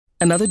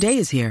Another day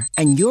is here,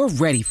 and you're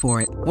ready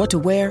for it. What to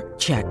wear?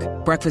 Check.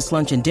 Breakfast,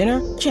 lunch, and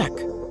dinner? Check.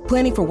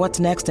 Planning for what's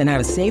next and how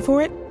to save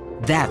for it?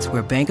 That's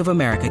where Bank of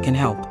America can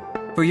help.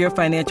 For your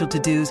financial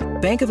to-dos,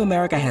 Bank of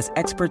America has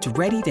experts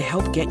ready to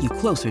help get you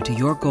closer to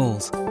your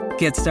goals.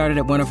 Get started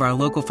at one of our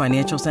local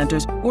financial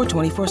centers or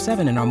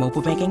 24/7 in our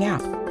mobile banking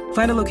app.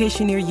 Find a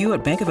location near you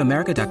at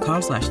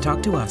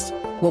bankofamerica.com/talktous.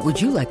 What would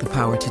you like the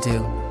power to do?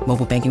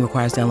 Mobile banking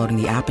requires downloading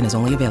the app and is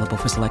only available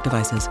for select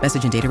devices.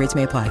 Message and data rates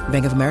may apply.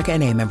 Bank of America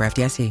N.A., member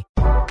FDIC.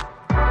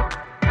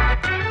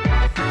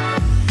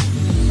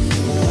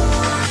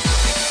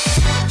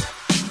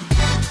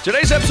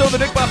 Today's episode of the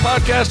Nick Bob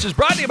Podcast is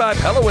brought to you by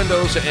Pella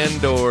Windows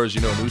and Doors. You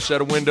know, new set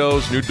of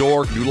windows, new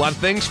door, new lot of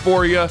things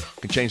for you.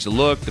 It can change the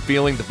look, the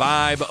feeling, the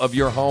vibe of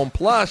your home.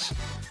 Plus,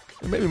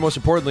 and maybe most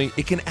importantly,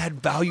 it can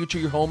add value to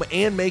your home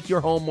and make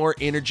your home more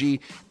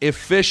energy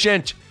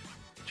efficient.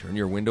 Turn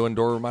your window and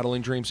door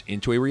remodeling dreams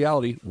into a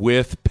reality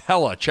with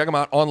Pella. Check them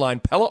out online,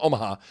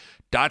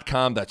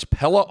 PellaOmaha.com. That's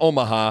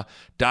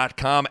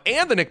PellaOmaha.com.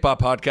 And the Nick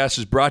Bob Podcast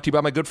is brought to you by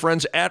my good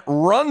friends at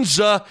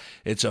Runza.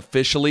 It's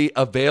officially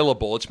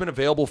available. It's been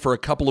available for a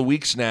couple of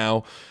weeks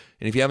now,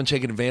 and if you haven't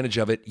taken advantage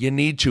of it, you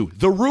need to.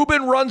 The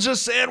Reuben Runza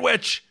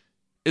sandwich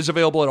is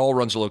available at all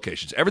Runza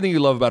locations. Everything you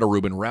love about a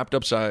Reuben wrapped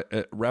up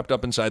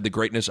inside the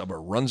greatness of a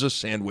Runza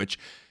sandwich.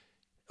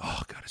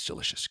 Oh, God, it's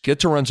delicious. Get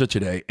to Runza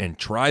today and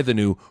try the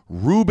new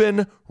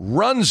Reuben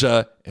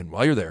Runza. And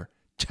while you're there,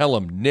 tell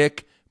them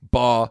Nick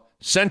Baugh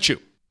sent you.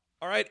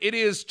 All right, it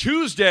is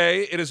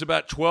Tuesday. It is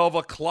about 12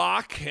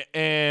 o'clock,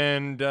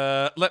 and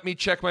let me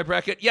check my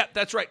bracket. Yeah,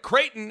 that's right.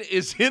 Creighton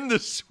is in the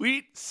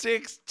Sweet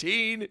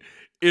 16.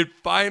 It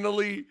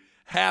finally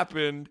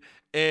happened,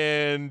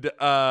 and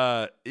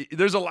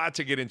there's a lot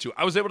to get into.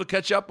 I was able to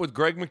catch up with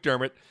Greg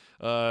McDermott,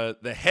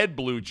 the head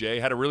Blue Jay.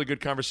 Had a really good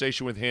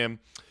conversation with him,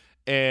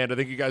 and I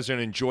think you guys are going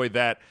to enjoy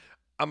that.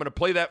 I'm going to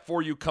play that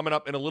for you coming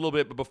up in a little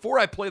bit. But before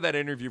I play that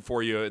interview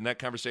for you and that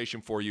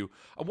conversation for you,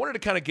 I wanted to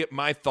kind of give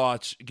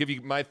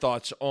you my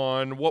thoughts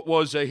on what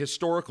was a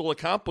historical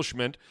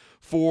accomplishment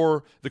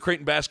for the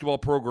Creighton basketball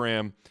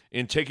program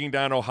in taking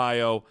down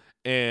Ohio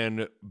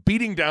and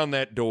beating down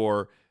that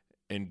door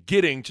and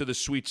getting to the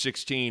Sweet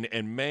 16.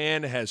 And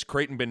man, has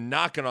Creighton been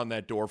knocking on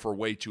that door for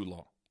way too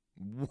long.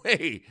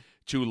 Way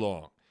too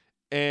long.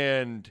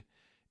 And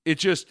it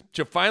just,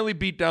 to finally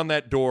beat down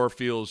that door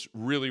feels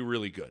really,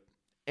 really good.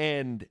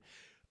 And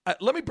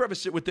let me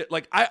preface it with it.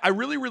 Like, I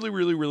really, really,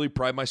 really, really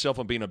pride myself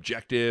on being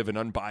objective and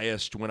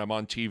unbiased when I'm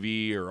on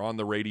TV or on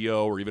the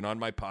radio or even on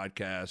my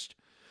podcast.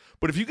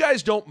 But if you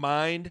guys don't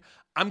mind,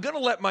 I'm going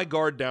to let my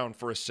guard down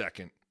for a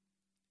second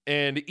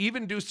and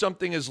even do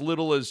something as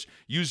little as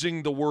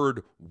using the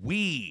word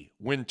we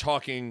when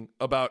talking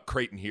about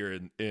Creighton here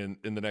in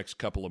the next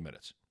couple of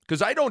minutes.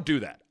 Because I don't do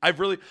that.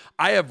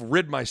 I have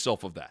rid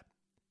myself of that.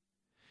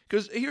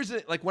 Because here's the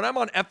thing, like when I'm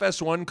on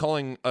FS1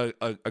 calling a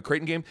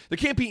Creighton game, there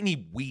can't be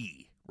any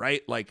we,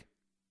 right? Like,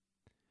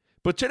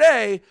 but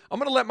today, I'm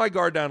going to let my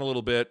guard down a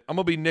little bit. I'm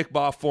going to be Nick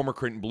Baugh, former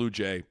Creighton Blue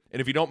Jay.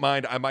 And if you don't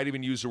mind, I might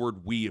even use the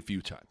word we a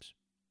few times.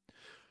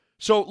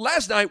 So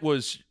last night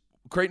was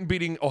Creighton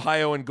beating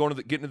Ohio and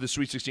getting to the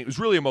Sweet 16. It was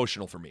really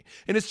emotional for me.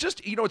 And it's just,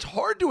 it's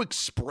hard to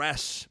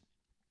express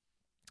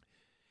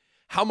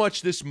how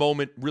much this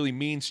moment really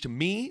means to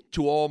me,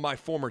 to all my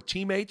former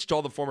teammates, to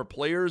all the former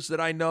players that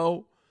I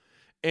know,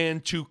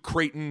 and to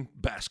Creighton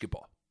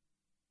basketball.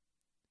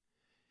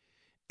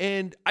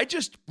 And I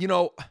just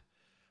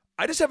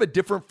have a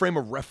different frame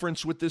of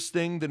reference with this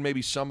thing than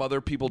maybe some other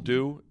people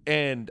do.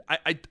 And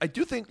I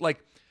do think,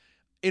 like,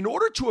 in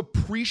order to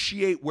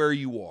appreciate where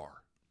you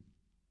are,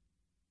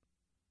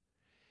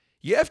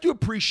 you have to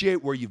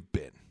appreciate where you've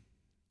been.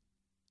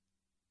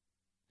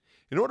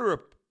 In order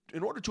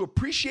to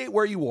appreciate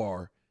where you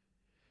are,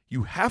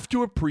 you have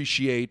to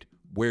appreciate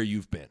where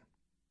you've been.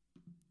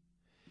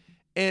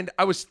 And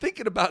I was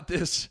thinking about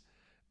this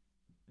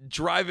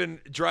driving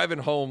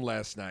home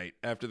last night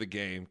after the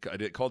game. I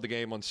called the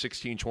game on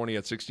 1620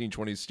 at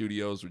 1620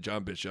 Studios with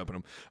John Bishop,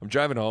 and I'm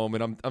driving home,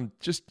 and I'm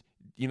just,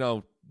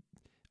 I'm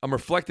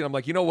reflecting. I'm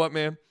like, you know what,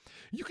 man?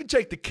 You can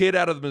take the kid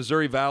out of the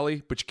Missouri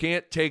Valley, but you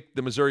can't take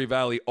the Missouri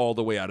Valley all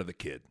the way out of the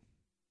kid.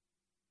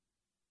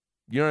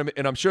 You know what I mean?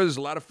 And I'm sure there's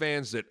a lot of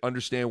fans that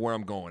understand where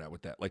I'm going at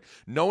with that. Like,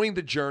 knowing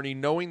the journey,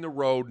 knowing the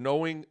road,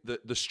 knowing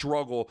the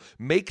struggle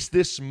makes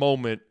this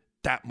moment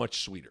that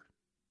much sweeter.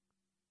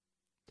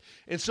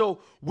 And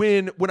so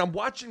when I'm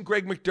watching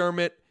Greg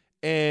McDermott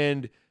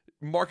and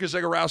Marcus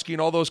Zagorowski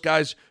and all those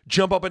guys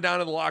jump up and down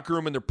in the locker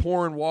room and they're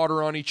pouring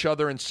water on each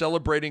other and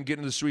celebrating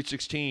getting to the Sweet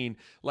 16,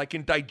 like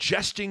in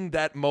digesting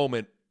that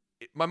moment,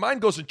 my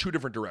mind goes in two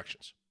different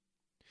directions.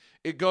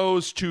 It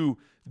goes to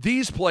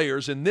these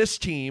players and this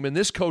team and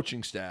this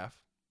coaching staff,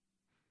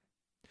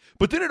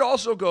 but then it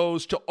also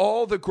goes to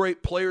all the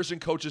great players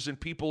and coaches and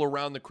people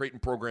around the Creighton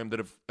program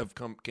that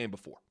came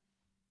before.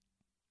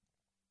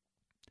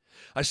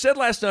 I said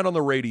last night on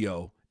the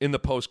radio in the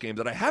postgame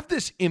that I have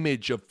this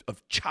image of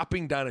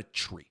chopping down a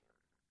tree.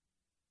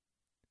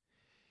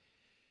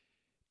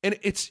 And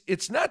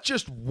it's not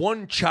just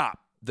one chop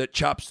that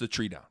chops the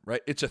tree down,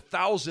 right? It's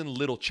 1,000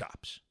 little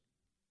chops.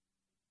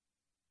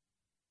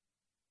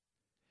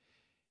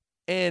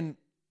 And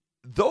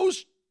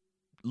those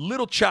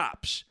little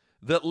chops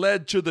that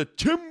led to the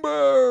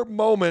timber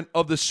moment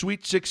of the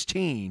Sweet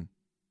 16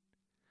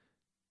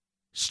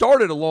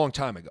 started a long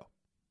time ago.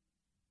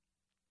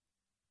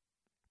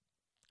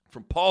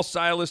 From Paul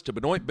Silas to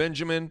Benoit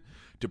Benjamin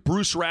to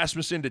Bruce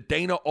Rasmussen to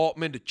Dana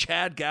Altman to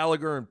Chad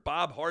Gallagher and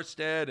Bob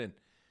Harstead and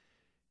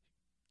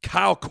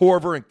Kyle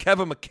Korver and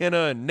Kevin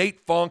McKenna and Nate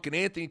Funk and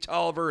Anthony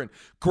Tolliver and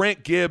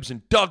Grant Gibbs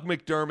and Doug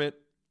McDermott.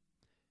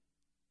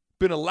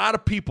 Been a lot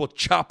of people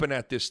chopping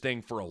at this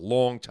thing for a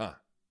long time.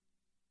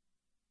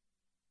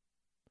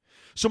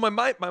 So my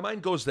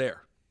mind goes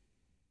there.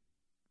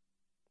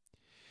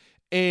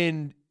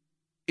 And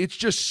it's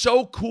just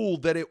so cool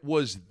that it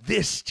was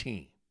this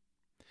team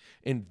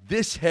and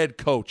this head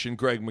coach and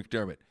Greg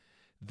McDermott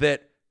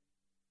that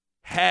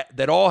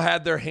all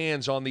had their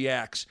hands on the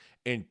axe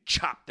and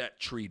chopped that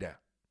tree down.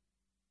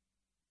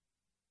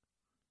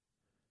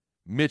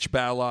 Mitch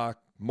Ballock,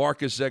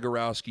 Marcus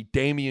Zagorowski,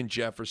 Damian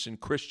Jefferson,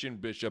 Christian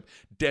Bishop,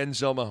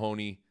 Denzel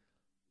Mahoney,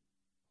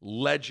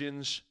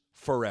 legends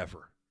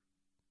forever.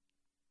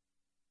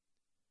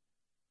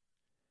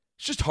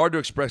 It's just hard to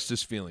express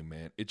this feeling,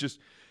 man. It just,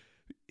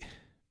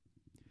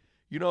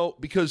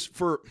 because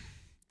for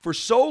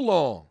so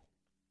long,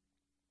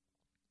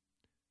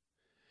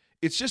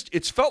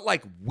 it's felt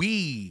like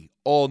we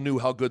all knew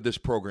how good this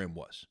program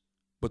was,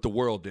 but the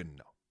world didn't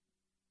know.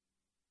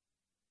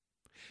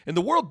 And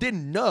the world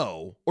didn't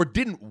know or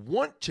didn't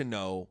want to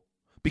know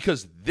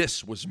because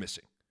this was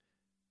missing,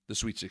 the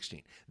Sweet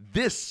 16.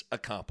 This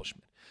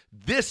accomplishment.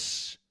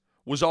 This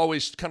was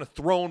always kind of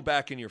thrown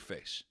back in your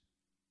face.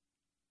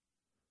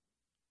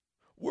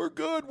 We're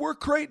good. We're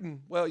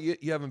Creighton. Well, you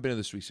haven't been to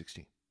the Sweet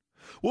 16.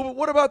 Well, but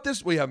what about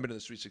this? We haven't been to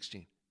the Sweet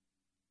 16.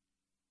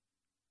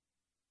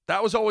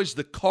 That was always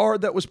the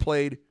card that was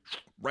played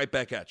right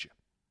back at you.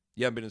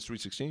 You haven't been in the Sweet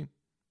 16.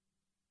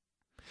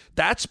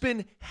 That's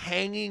been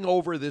hanging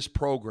over this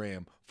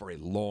program for a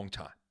long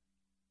time.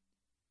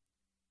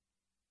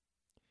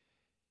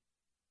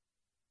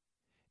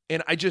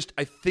 And I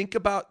think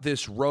about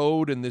this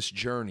road and this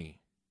journey.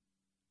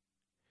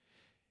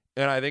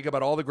 And I think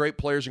about all the great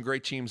players and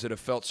great teams that have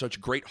felt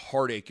such great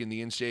heartache in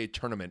the NCAA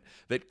tournament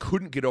that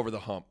couldn't get over the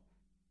hump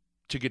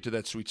to get to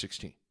that Sweet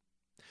 16.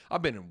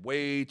 I've been in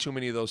way too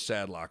many of those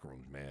sad locker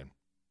rooms, man.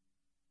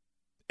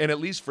 And at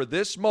least for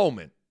this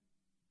moment,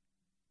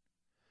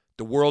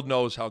 the world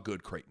knows how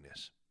good Creighton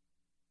is.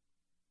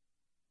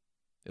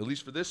 At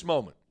least for this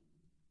moment.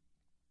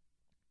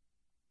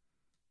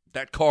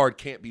 That card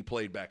can't be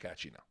played back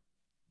at you now.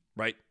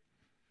 Right?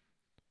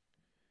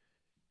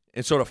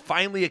 And so to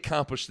finally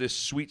accomplish this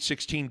Sweet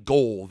 16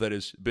 goal that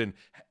has been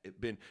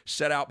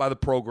set out by the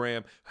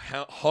program,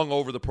 hung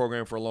over the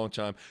program for a long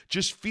time,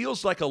 just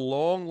feels like a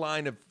long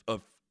line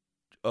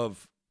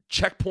of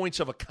checkpoints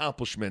of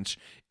accomplishments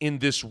in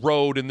this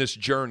road, in this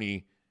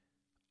journey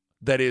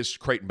that is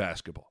Creighton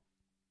basketball.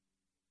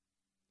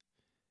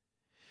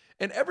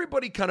 And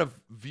everybody kind of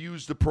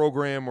views the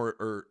program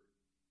or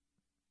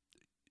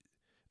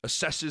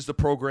assesses the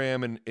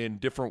program in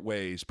different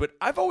ways. But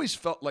I've always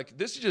felt like,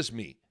 this is just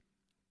me,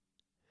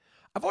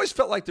 I've always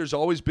felt like there's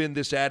always been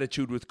this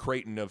attitude with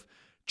Creighton of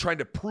trying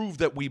to prove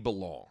that we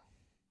belong.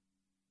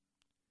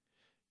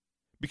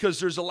 Because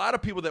there's a lot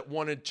of people that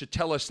wanted to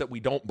tell us that we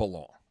don't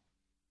belong.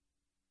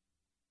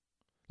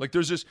 Like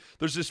there's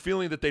this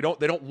feeling that they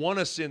don't want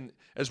us in,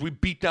 as we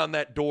beat down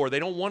that door, they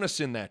don't want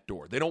us in that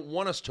door. They don't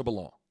want us to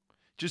belong.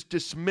 Just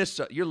dismiss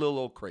us. You're little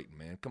old Creighton,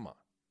 man. Come on.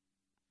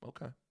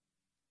 Okay.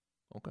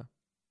 Come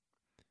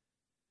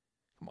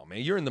on, man.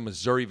 You're in the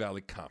Missouri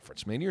Valley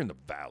Conference, man. You're in the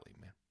Valley,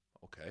 man.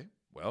 Okay.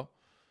 Well,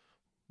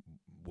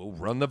 we'll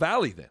run the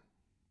Valley then.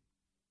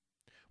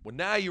 Well,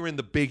 now you're in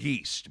the Big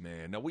East,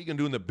 man. Now what are you going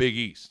to do in the Big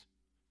East?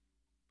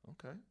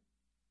 Okay.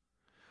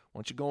 Why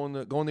don't you go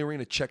in the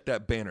arena, check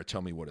that banner,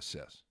 tell me what it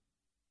says.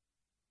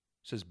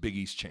 It says Big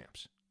East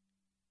champs.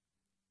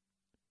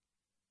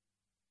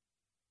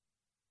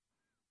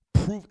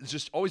 It's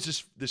just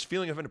always this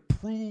feeling of having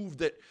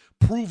to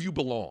prove you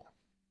belong.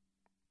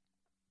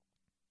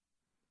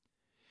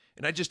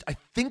 And I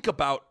think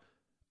about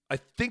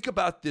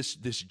this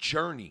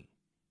journey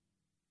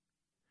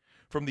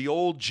from the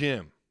old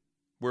gym,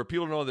 where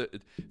people know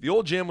that the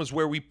old gym was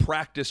where we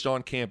practiced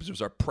on campus. It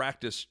was our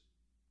practice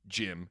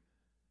gym.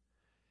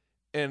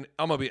 And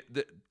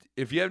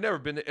if you have never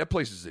been there, that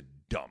place is a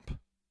dump.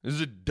 This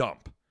is a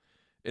dump.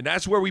 And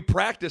that's where we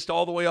practiced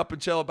all the way up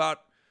until about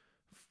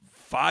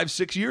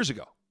 5-6 years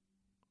ago,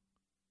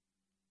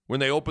 when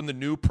they opened the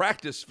new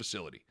practice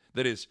facility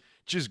that is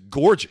just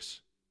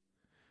gorgeous.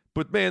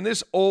 But man,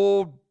 the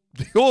old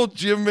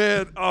gym,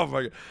 man, oh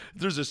my God.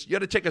 You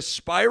had to take a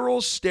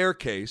spiral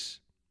staircase,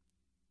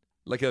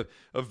 like a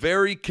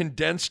very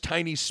condensed,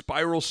 tiny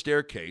spiral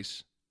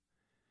staircase,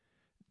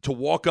 to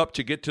walk up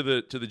to get to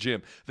the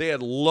gym. They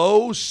had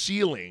low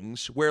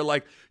ceilings where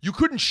like you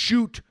couldn't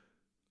shoot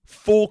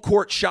full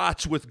court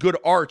shots with good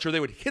arch or they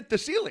would hit the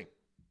ceiling.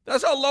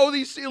 That's how low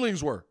these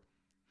ceilings were.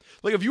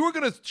 Like if you were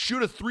going to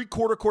shoot a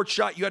 3/4 court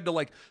shot, you had to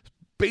like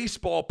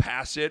baseball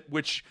pass it,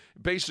 which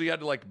basically you had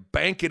to like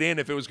bank it in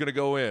if it was going to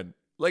go in.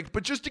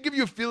 But just to give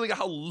you a feeling of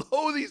how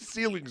low these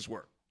ceilings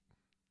were.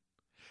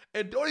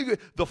 And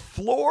the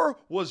floor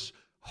was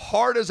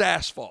hard as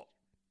asphalt.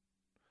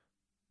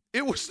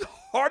 It was the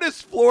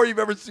hardest floor you've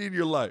ever seen in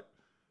your life.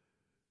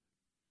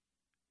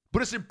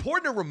 But it's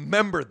important to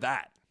remember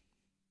that,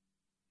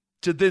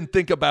 to then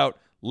think about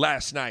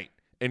last night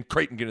and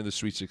Creighton getting the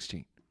Sweet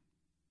 16.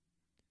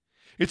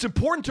 It's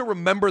important to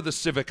remember the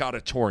Civic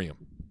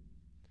Auditorium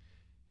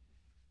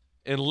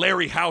and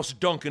Larry House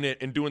dunking it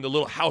and doing the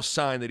little house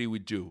sign that he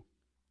would do.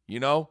 You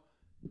know?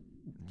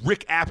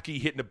 Rick Apke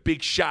hitting a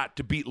big shot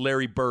to beat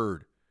Larry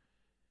Bird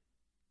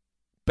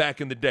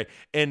back in the day.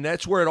 And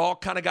that's where it all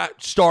kind of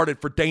got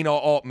started for Dana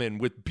Altman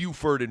with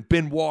Buford and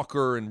Ben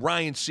Walker and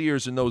Ryan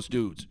Sears and those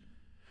dudes.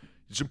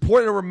 It's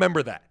important to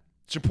remember that.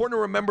 It's important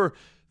to remember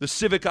the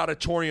Civic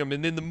Auditorium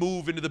and then the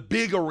move into the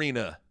big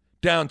arena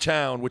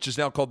downtown, which is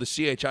now called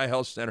the CHI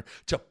Health Center,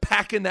 to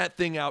packing that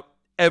thing out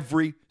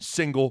every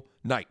single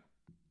night.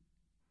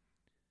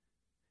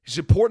 It's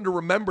important to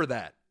remember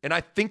that. And I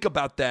think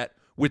about that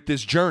with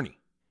this journey.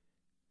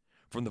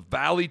 From the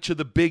Valley to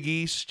the Big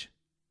East,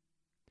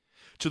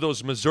 to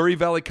those Missouri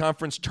Valley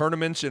Conference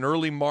tournaments in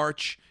early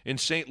March in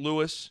St.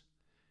 Louis,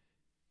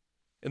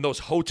 and those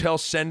hotel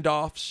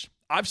send-offs.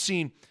 I've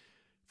seen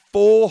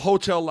full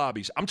hotel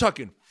lobbies. I'm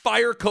talking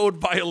fire code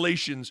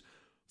violations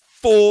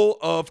full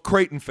of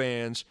Creighton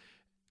fans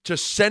to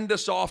send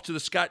us off to the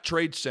Scott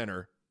Trade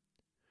Center,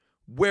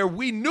 where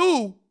we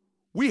knew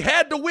we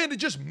had to win to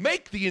just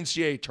make the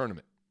NCAA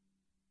tournament.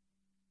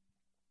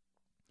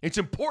 It's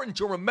important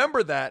to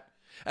remember that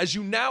as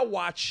you now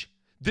watch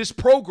this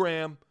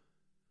program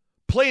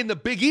play in the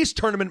Big East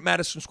tournament at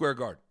Madison Square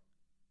Garden.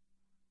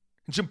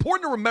 It's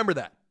important to remember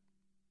that,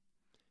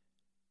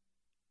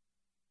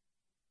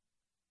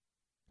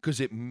 because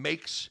it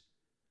makes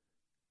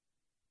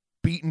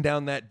beating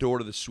down that door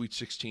to the Sweet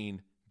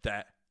 16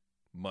 that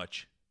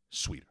much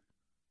sweeter.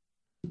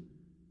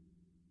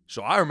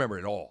 So I remember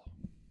it all,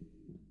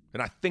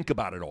 and I think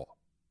about it all.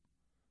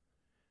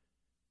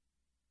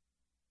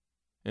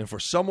 And for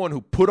someone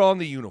who put on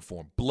the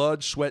uniform,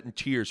 blood, sweat, and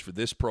tears for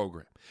this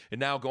program,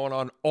 and now going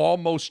on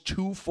almost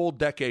 2 full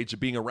decades of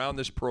being around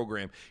this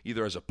program,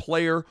 either as a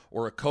player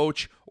or a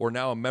coach or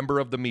now a member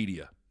of the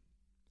media,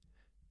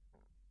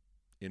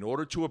 in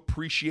order to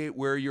appreciate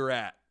where you're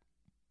at,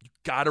 you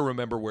got to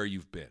remember where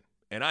you've been.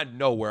 And I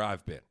know where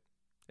I've been.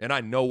 And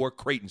I know where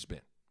Creighton's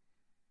been.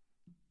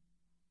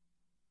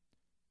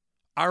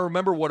 I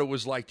remember what it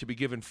was like to be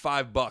given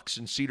 $5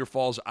 in Cedar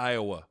Falls,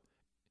 Iowa,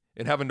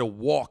 and having to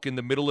walk in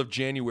the middle of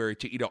January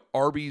to eat a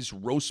Arby's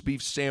roast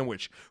beef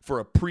sandwich for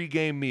a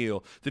pregame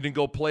meal, then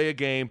go play a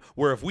game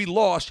where if we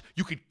lost,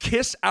 you could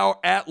kiss our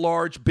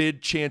at-large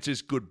bid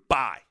chances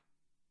goodbye.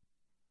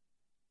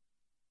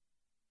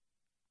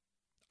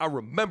 I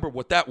remember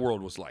what that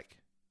world was like.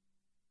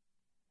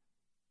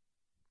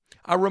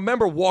 I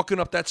remember walking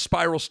up that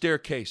spiral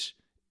staircase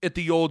at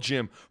the old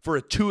gym for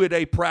a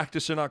 2-a-day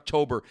practice in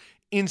October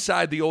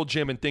inside the old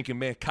gym and thinking,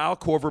 man, Kyle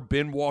Korver,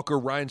 Ben Walker,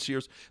 Ryan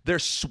Sears, their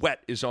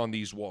sweat is on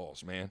these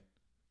walls, man.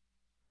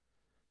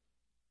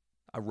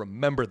 I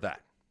remember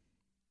that.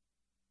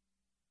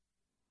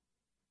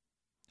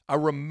 I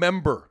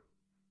remember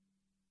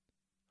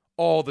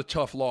all the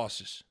tough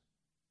losses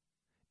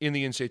in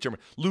the NCAA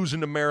tournament.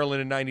 Losing to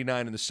Maryland in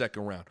 99 in the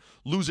second round.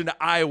 Losing to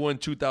Iowa in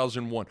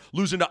 2001.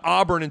 Losing to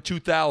Auburn in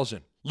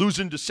 2000.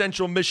 Losing to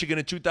Central Michigan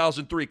in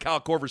 2003,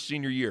 Kyle Korver's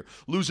senior year.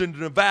 Losing to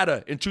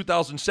Nevada in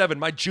 2007,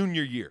 my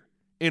junior year,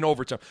 in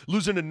overtime.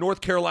 Losing to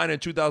North Carolina in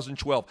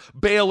 2012.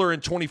 Baylor in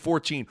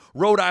 2014.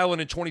 Rhode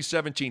Island in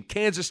 2017.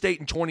 Kansas State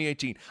in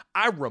 2018.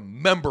 I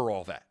remember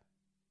all that.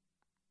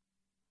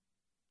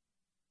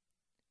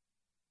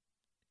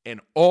 And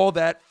all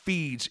that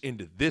feeds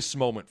into this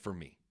moment for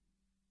me.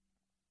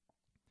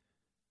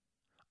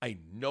 I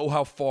know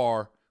how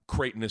far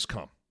Creighton has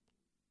come.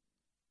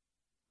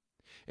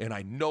 And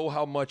I know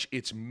how much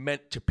it's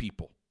meant to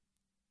people.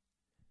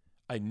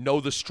 I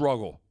know the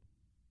struggle.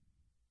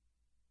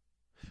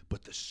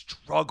 But the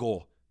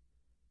struggle,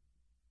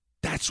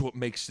 that's what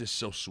makes this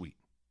so sweet.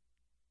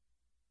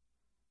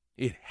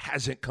 It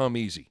hasn't come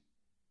easy.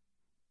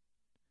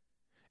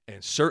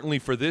 And certainly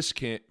for this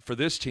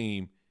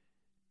team,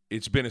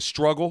 it's been a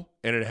struggle,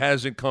 and it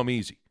hasn't come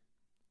easy.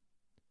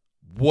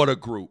 What a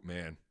group,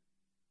 man.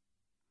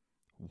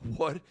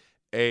 What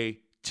a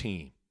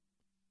team.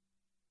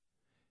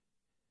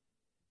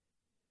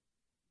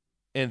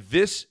 And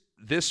this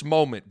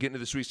moment, getting to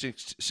the Sweet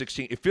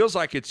 16, it feels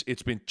like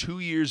it's been 2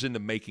 years in the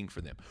making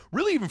for them.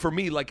 Really, even for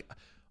me, like,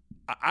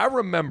 I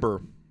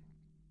remember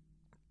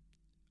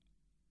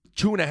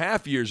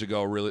 2.5 years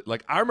ago, really,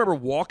 like, I remember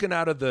walking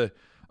out of the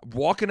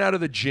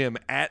gym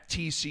at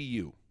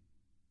TCU,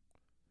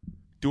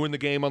 doing the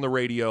game on the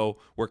radio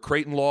where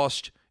Creighton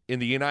lost in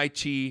the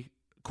NIT,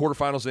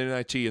 quarterfinals in the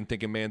NIT, and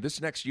thinking, man,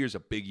 this next year is a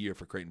big year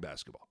for Creighton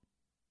basketball.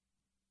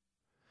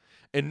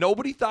 And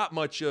nobody thought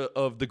much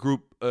of the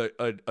group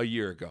a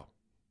year ago.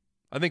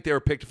 I think they were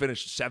picked to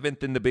finish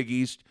 7th in the Big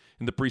East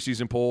in the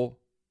preseason poll.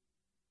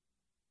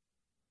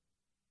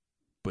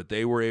 But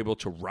they were able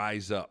to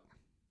rise up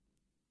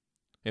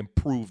and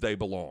prove they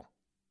belong.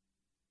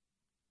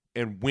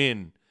 and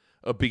win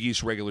a Big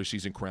East regular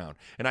season crown.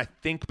 And I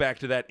think back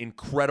to that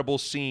incredible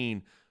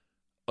scene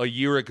a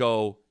year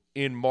ago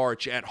in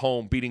March at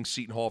home, beating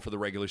Seton Hall for the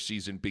regular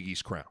season Big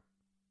East crown.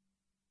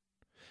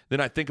 Then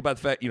I think about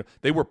the fact,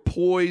 they were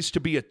poised to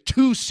be a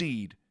 2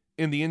 seed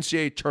in the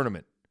NCAA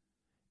tournament.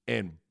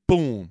 And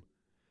boom,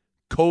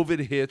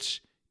 COVID hits,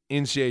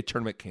 NCAA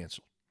tournament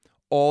canceled.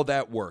 All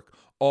that work,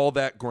 all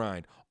that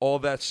grind, all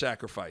that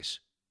sacrifice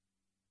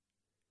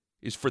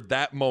is for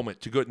that moment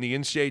to go in the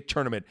NCAA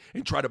tournament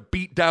and try to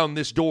beat down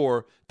this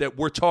door that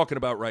we're talking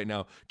about right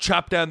now,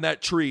 chop down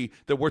that tree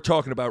that we're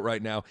talking about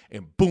right now,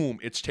 and boom,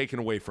 it's taken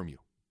away from you.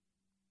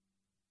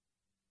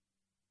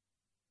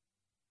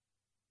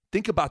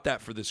 Think about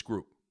that for this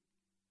group.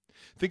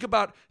 Think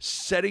about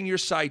setting your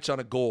sights on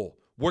a goal,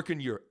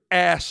 working your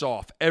ass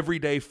off every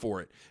day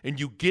for it, and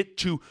you get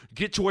to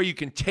where you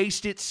can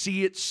taste it,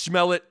 see it,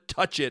 smell it,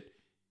 touch it.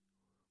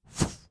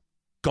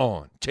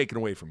 Gone, taken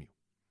away from you.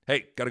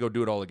 Hey, got to go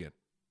do it all again.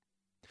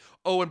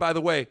 Oh, and by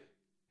the way,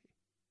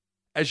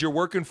 as you're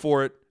working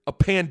for it, a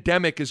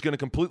pandemic is going to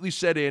completely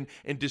set in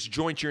and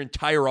disjoint your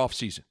entire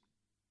offseason.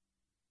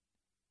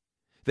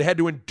 They had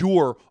to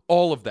endure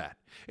all of that.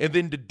 And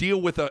then to deal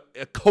with a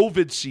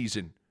COVID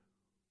season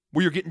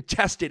where you're getting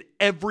tested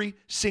every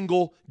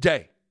single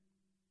day.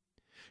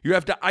 You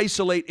have to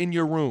isolate in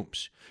your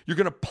rooms. You're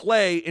going to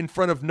play in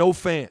front of no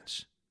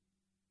fans.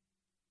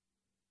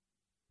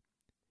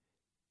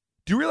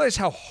 Do you realize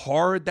how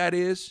hard that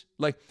is?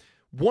 Like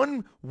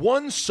one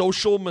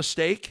social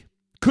mistake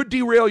could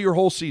derail your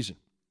whole season.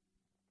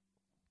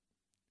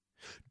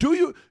 Do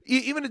you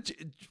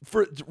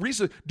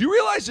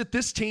realize that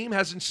this team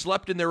hasn't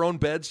slept in their own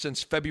bed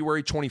since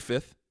February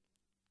 25th?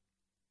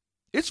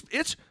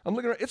 It's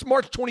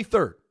March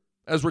 23rd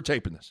as we're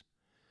taping this.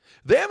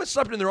 They haven't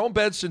slept in their own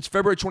beds since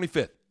February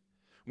 25th.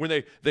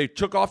 When they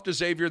took off to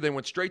Xavier, they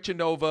went straight to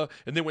Nova,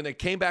 and then when they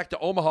came back to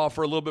Omaha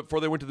for a little bit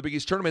before they went to the Big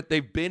East tournament,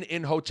 they've been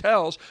in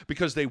hotels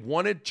because they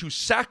wanted to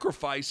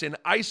sacrifice and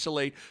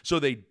isolate so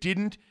they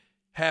didn't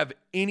have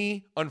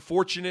any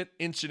unfortunate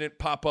incident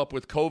pop up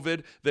with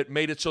COVID that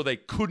made it so they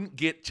couldn't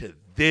get to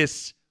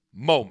this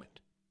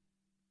moment.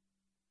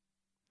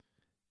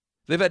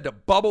 They've had to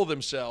bubble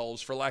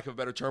themselves, for lack of a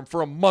better term,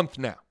 for a month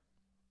now.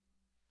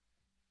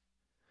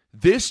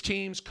 This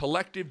team's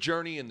collective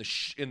journey in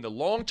the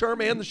long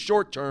term and the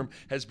short term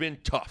has been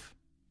tough.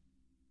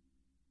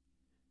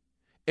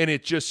 And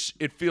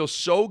it feels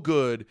so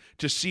good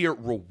to see it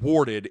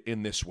rewarded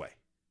in this way.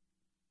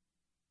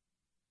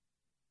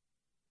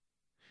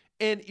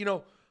 And,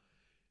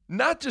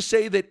 not to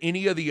say that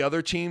any of the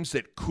other teams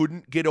that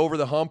couldn't get over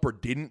the hump or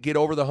didn't get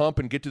over the hump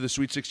and get to the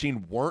Sweet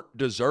 16 weren't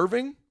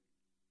deserving,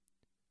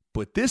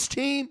 but this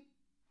team,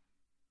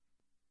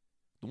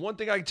 the one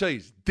thing I can tell you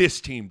is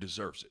this team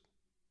deserves it.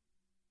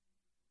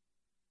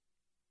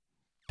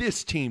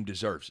 This team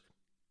deserves it.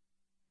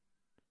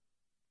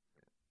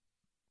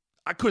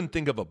 I couldn't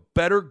think of a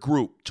better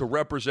group to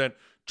represent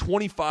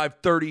 25,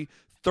 30,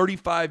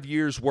 35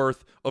 years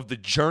worth of the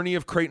journey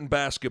of Creighton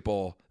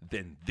basketball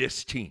than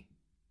this team.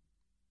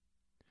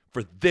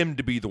 For them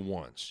to be the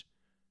ones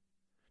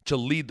to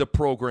lead the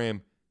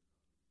program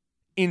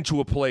into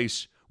a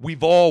place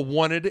we've all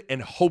wanted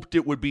and hoped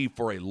it would be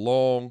for a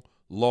long,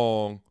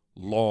 long,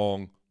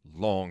 long,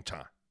 long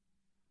time.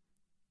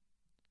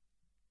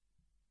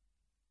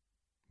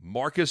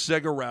 Marcus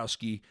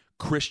Zagorowski,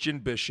 Christian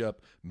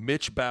Bishop,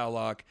 Mitch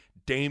Ballock,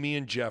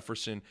 Damian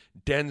Jefferson,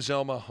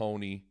 Denzel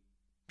Mahoney,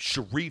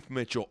 Sharif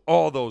Mitchell,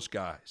 all those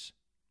guys.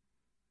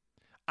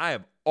 I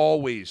have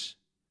always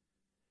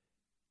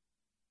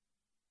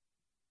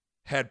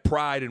had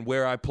pride in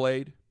where I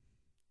played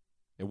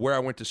and where I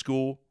went to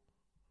school,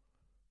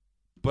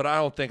 but I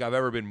don't think I've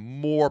ever been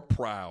more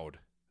proud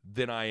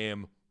than I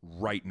am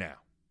right now.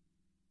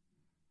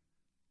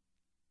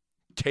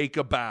 Take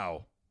a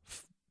bow,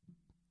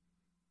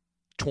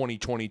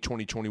 2020,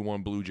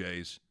 2021 Blue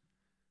Jays.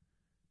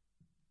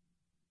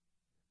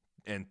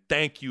 And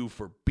thank you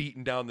for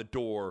beating down the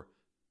door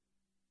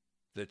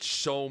that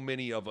so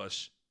many of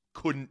us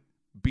couldn't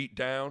beat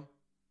down.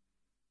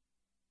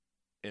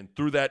 And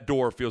through that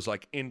door feels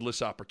like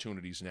endless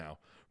opportunities now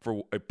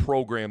for a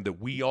program that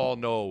we all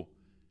know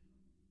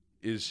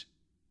is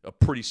a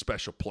pretty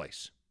special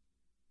place.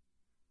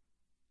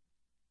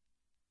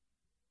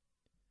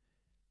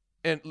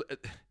 And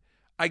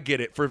I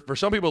get it. For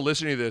some people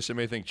listening to this, they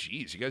may think,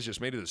 geez, you guys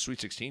just made it to the Sweet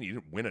 16. You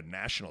didn't win a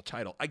national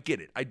title. I get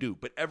it. I do.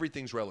 But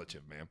everything's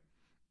relative, man.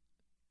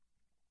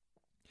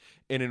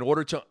 And in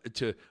order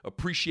to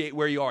appreciate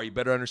where you are, you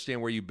better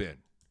understand where you've been.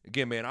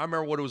 Again, man, I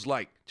remember what it was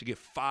like to get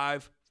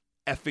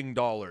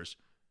 $5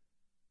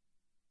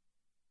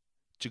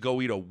 to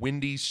go eat a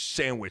Wendy's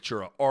sandwich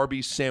or a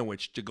Arby's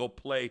sandwich to go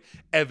play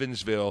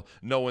Evansville,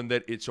 knowing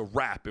that it's a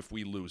wrap if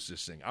we lose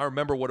this thing. I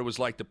remember what it was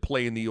like to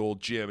play in the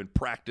old gym and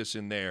practice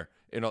in there.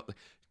 And I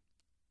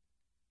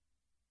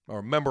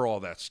remember all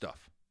that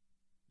stuff.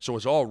 So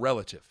it's all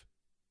relative.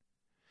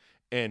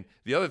 And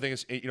the other thing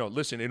is,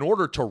 listen, in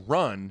order to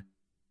run,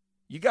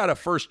 you got to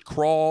first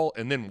crawl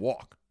and then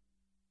walk.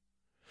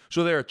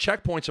 So there are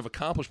checkpoints of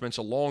accomplishments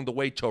along the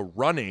way to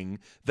running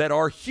that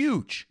are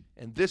huge,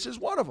 and this is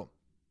one of them.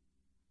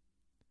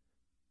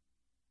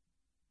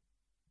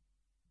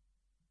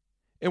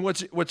 And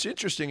what's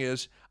interesting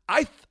is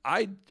I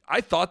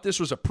thought this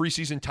was a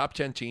preseason top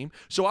 10 team,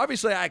 so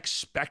obviously I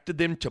expected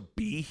them to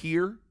be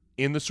here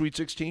in the Sweet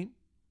 16.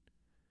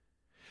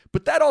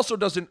 But that also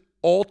doesn't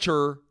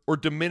alter or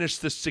diminish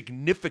the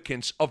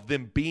significance of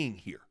them being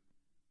here.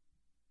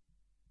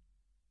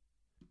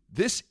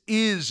 This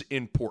is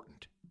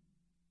important.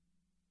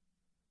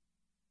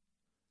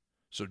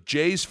 So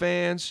Jays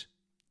fans,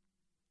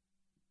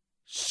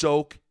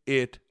 soak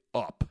it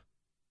up.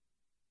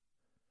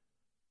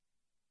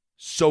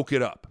 Soak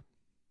it up.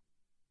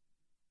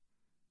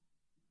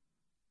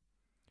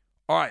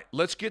 All right,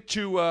 let's get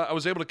to I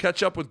was able to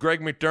catch up with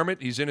Greg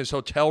McDermott. He's in his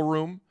hotel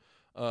room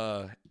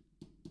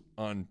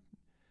on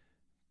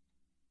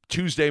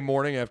Tuesday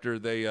morning after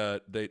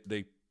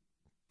they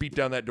beat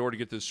down that door to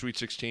get to the Sweet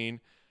 16.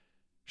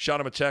 Shot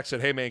him a text,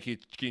 said, "Hey, man, can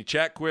you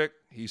chat quick?"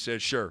 He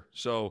said, "Sure."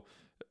 So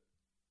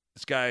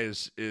this guy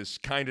is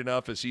kind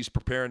enough as he's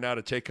preparing now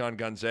to take on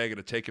Gonzaga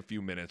to take a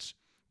few minutes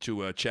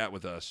to chat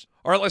with us.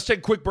 All right, let's take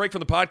a quick break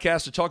from the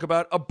podcast to talk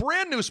about a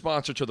brand new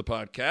sponsor to the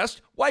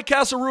podcast, White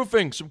Castle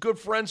Roofing. Some good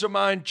friends of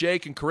mine,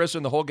 Jake and Carissa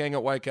and the whole gang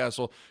at White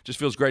Castle. Just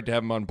feels great to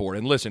have them on board.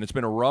 And listen, it's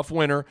been a rough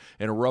winter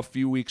and a rough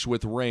few weeks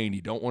with rain.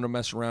 You don't want to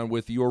mess around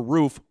with your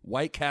roof.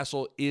 White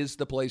Castle is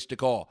the place to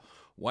call.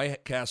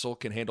 White Castle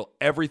can handle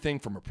everything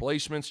from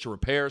replacements to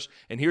repairs.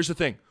 And here's the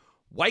thing.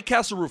 White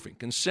Castle Roofing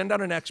can send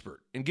out an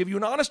expert and give you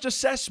an honest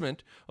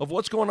assessment of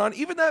what's going on,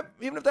 even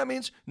if that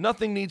means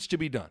nothing needs to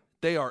be done.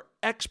 They are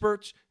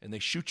experts, and they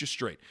shoot you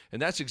straight. And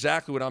that's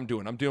exactly what I'm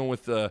doing. I'm dealing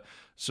with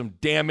some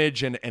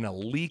damage and a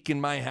leak in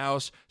my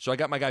house. So I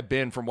got my guy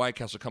Ben from White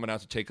Castle coming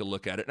out to take a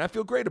look at it. And I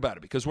feel great about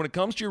it because when it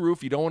comes to your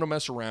roof, you don't want to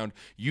mess around.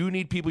 You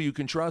need people you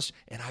can trust.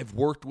 And I've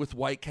worked with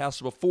White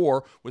Castle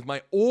before with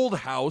my old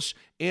house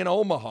in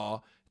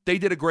Omaha. They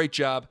did a great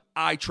job.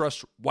 I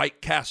trust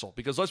White Castle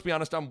because let's be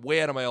honest, I'm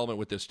way out of my element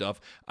with this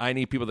stuff. I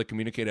need people that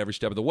communicate every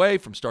step of the way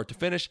from start to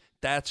finish.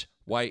 That's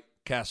White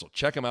Castle.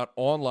 Check them out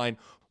online,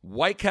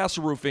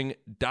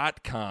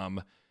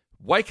 whitecastleroofing.com.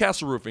 White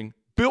Castle Roofing,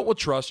 built with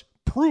trust,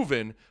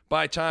 proven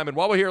by time. And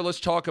while we're here, let's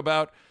talk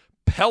about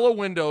Pella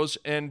windows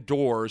and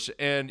doors.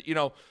 And, you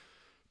know,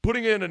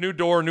 putting in a new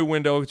door, new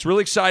window, it's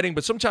really exciting,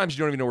 but sometimes you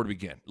don't even know where to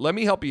begin. Let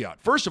me help you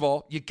out. First of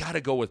all, you got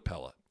to go with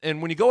Pella.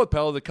 And when you go with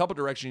Pella, the couple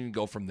directions you can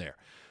go from there.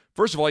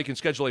 First of all, you can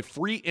schedule a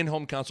free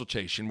in-home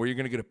consultation where you're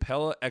going to get a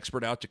Pella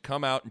expert out to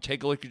come out and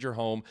take a look at your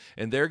home,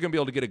 and they're going to be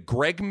able to get a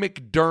Greg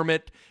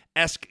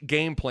McDermott-esque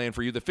game plan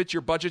for you that fits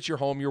your budgets, your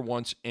home, your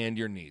wants, and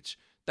your needs.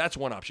 That's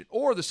one option.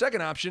 Or the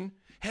second option,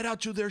 head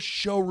out to their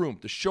showroom.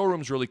 The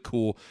showroom's really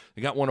cool.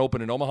 They got one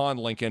open in Omaha and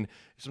Lincoln.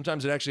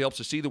 Sometimes it actually helps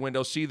to see the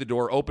window, see the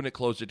door, open it,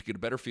 close it to get a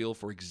better feel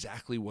for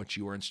exactly what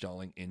you are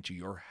installing into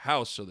your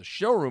house. So the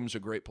showroom's a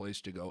great place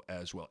to go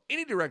as well.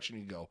 Any direction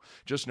you go,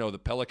 just know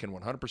that Pella can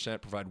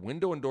 100% provide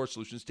window and door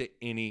solutions to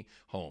any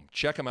home.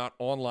 Check them out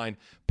online,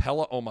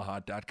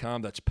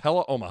 PellaOmaha.com. That's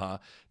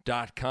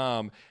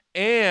PellaOmaha.com.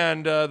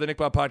 And the Nick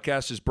Bob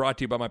Podcast is brought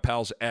to you by my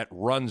pals at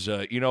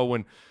Runza. You know,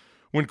 when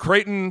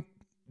Creighton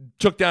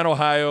took down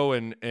Ohio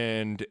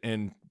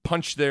and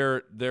punched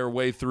their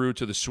way through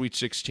to the Sweet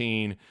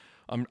 16.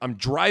 I'm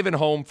driving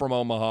home from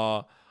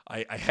Omaha.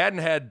 I hadn't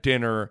had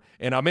dinner,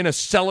 and I'm in a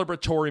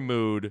celebratory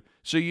mood.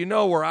 So you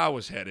know where I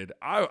was headed.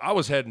 I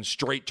was heading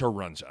straight to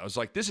Runza. I was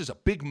like, this is a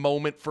big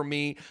moment for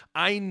me.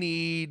 I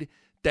need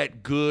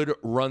that good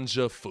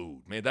Runza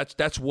food, man.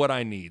 That's what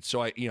I need.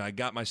 So I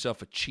got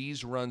myself a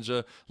cheese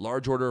Runza,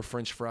 large order of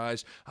French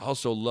fries. I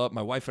also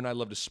my wife and I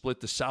love to split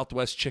the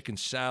Southwest chicken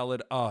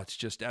salad. Oh, it's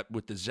just that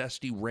with the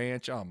zesty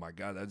ranch. Oh my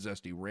God, that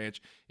zesty ranch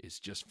is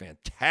just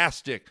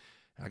fantastic.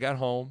 I got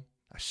home.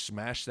 I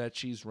smashed that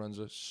cheese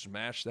Runza,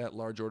 smashed that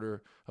large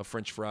order of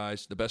French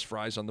fries, the best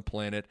fries on the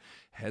planet,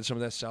 had some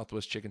of that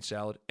Southwest chicken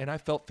salad, and I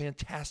felt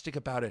fantastic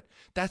about it.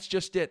 That's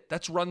just it.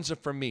 That's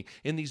Runza for me.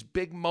 In these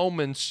big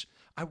moments,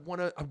 I want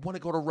to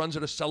go to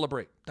Runza to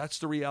celebrate. That's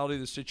the reality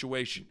of the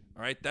situation.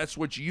 All right, that's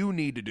what you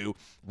need to do.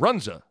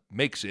 Runza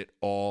makes it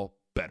all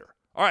better.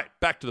 All right,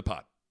 back to the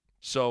pod.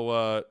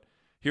 So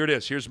here it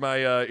is. Here's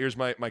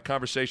my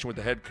conversation with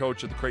the head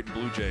coach of the Creighton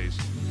Blue Jays,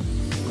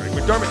 Greg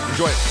McDermott.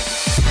 Enjoy it.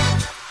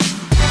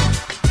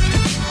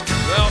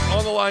 Well,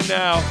 on the line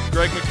now,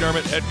 Greg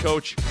McDermott, head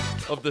coach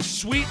of the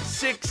Sweet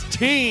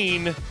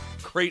 16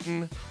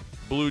 Creighton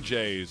Blue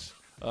Jays.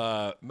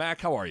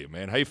 Mac, how are you,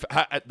 man?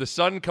 The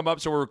sun come up,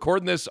 so we're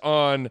recording this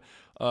on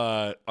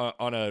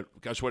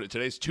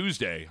today's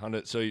Tuesday.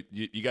 So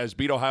you guys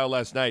beat Ohio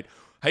last night.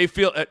 How you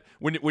feel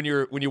when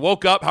you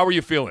woke up? How were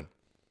you feeling?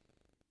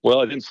 Well,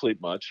 I didn't sleep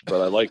much,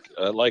 but I like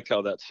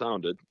how that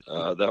sounded.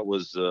 That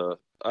was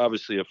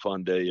obviously a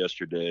fun day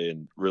yesterday,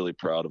 and really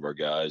proud of our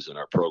guys and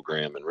our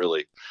program, and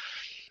really,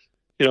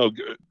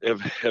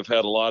 have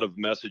had a lot of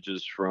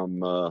messages from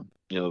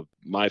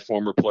my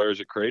former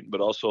players at Creighton,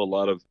 but also a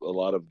lot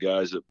of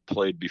guys that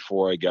played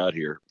before I got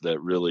here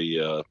that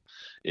really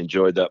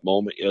enjoyed that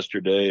moment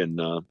yesterday, and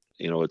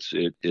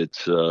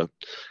it's a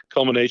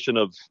culmination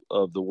of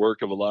the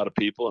work of a lot of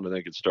people, and I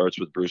think it starts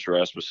with Bruce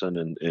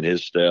Rasmussen and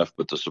his staff,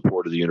 but the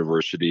support of the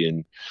university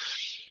and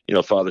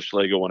Father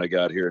Schlegel when I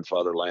got here, and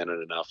Father Lannon,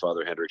 and now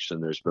Father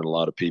Hendrickson. There's been a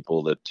lot of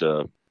people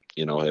that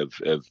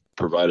have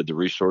provided the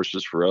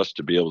resources for us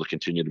to be able to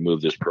continue to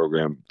move this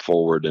program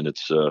forward. And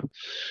it's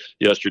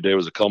yesterday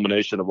was a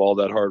culmination of all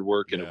that hard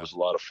work, and it was a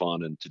lot of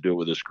fun. And to do it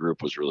with this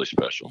group was really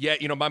special. Yeah,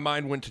 my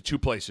mind went to two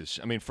places.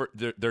 I mean,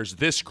 there's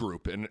this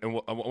group, and I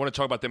want to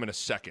talk about them in a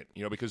second.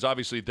 Because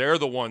obviously they're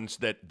the ones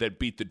that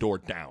beat the door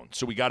down.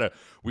 So we gotta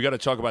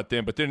talk about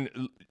them. But then,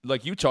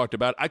 like you talked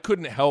about, I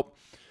couldn't help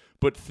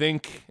but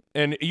think,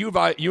 and you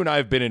and I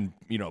have been in,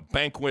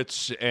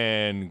 banquets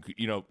and,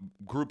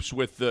 groups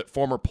with the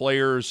former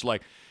players.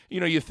 Like,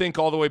 you think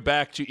all the way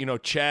back to,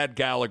 Chad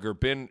Gallagher,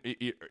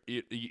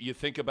 you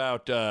think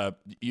about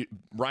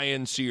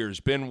Ryan Sears,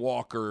 Ben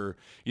Walker.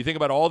 You think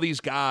about all these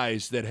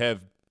guys that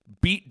have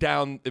beat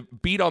on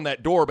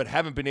that door, but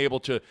haven't been able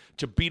to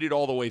beat it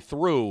all the way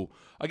through.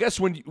 I guess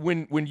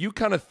when you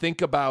kind of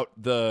think about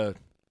the,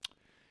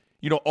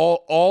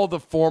 all the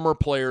former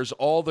players,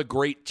 all the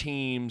great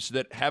teams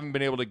that haven't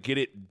been able to get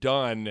it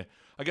done,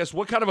 I guess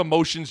what kind of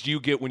emotions do you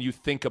get when you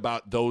think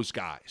about those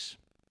guys?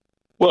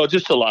 Well,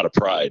 just a lot of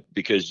pride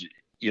because,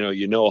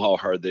 how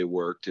hard they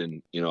worked.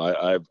 And,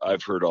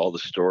 I've heard all the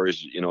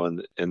stories,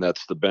 and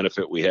that's the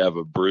benefit we have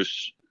of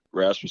Bruce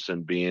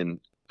Rasmussen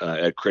being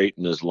at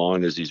Creighton as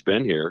long as he's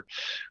been here.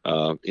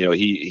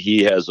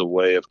 He has a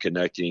way of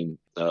connecting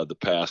the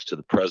past to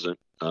the present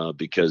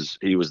because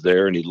he was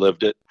there and he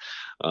lived it.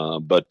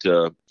 But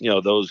there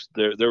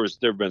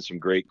have been some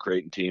great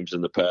Creighton teams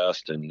in the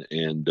past, and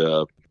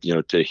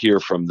to hear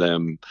from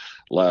them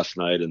last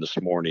night and this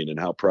morning and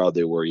how proud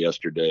they were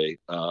yesterday,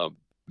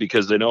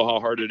 because they know how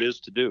hard it is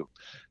to do.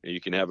 And you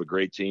can have a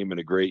great team and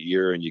a great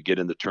year, and you get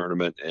in the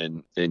tournament,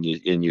 and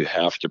you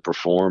have to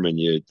perform, and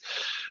you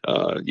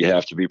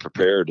have to be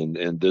prepared.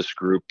 And this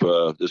group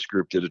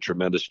did a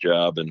tremendous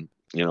job. And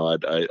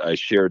I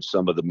shared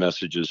some of the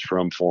messages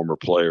from former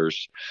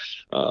players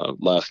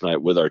last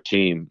night with our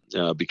team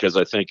because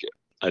I think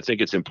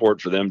it's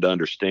important for them to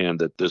understand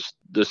that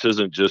this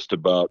isn't just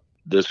about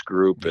this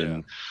group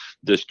and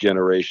this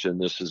generation.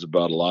 This is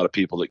about a lot of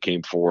people that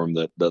came for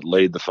them that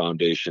laid the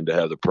foundation to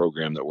have the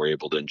program that we're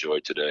able to enjoy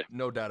today.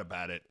 No doubt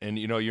about it. And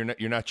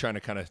you're not trying to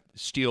kind of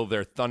steal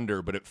their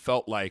thunder, but it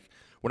felt like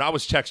when I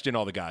was texting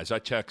all the guys, I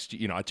text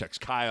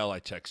Kyle, I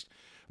text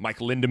Mike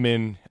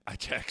Lindemann, I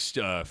text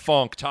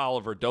Funk,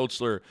 Tolliver,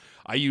 Doetzler.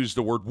 I used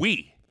the word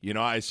we.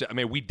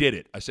 We did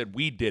it. I said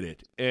we did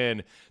it,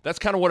 and that's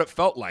kind of what it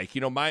felt like.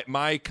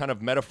 My kind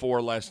of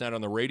metaphor last night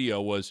on the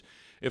radio was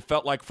it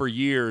felt like for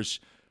years,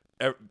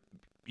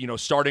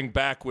 starting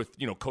back with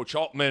Coach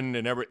Altman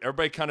and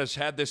everybody kind of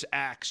had this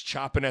axe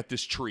chopping at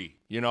this tree,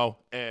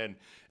 and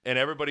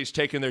everybody's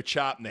taking their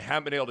chop, and they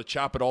haven't been able to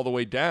chop it all the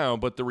way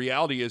down. But the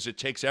reality is, it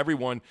takes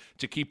everyone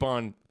to keep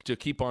on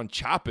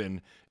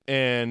chopping.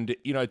 And,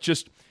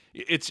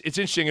 it's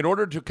interesting. In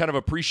order to kind of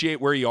appreciate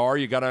where you are,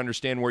 you got to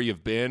understand where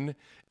you've been.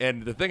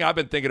 And the thing I've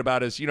been thinking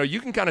about is, you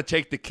can kind of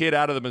take the kid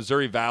out of the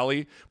Missouri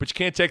Valley, but you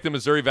can't take the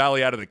Missouri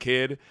Valley out of the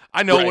kid.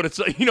 I know what it's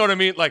like. You know what I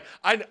mean? Like,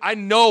 I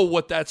know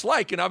what that's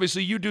like. And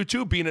obviously you do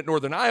too, being at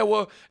Northern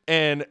Iowa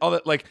and all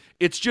that. Like,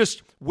 it's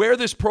just where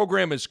this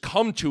program has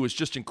come to is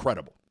just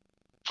incredible.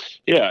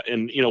 Yeah.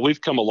 And,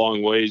 we've come a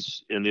long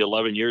ways in the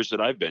 11 years that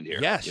I've been here.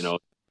 Yes.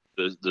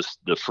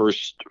 The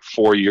first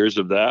 4 years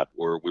of that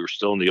where we were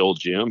still in the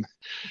old gym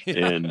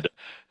and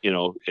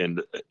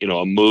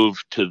a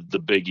move to the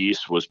Big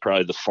East was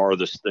probably the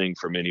farthest thing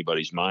from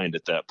anybody's mind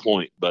at that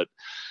point. But,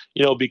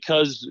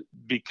 because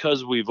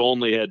we've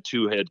only had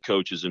two head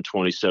coaches in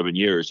 27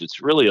 years,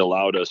 it's really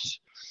allowed us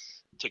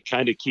to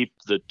kind of keep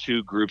the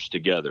two groups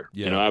together.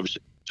 Yeah.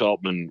 Obviously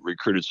Altman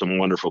recruited some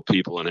wonderful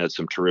people and had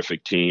some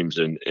terrific teams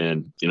and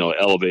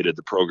elevated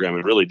the program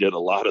and really did a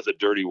lot of the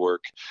dirty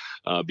work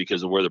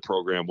because of where the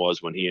program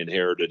was when he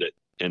inherited it.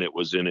 And it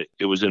was in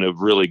a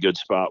really good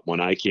spot when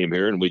I came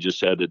here, and we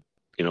just had to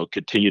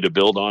continue to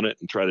build on it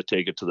and try to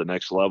take it to the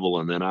next level.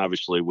 And then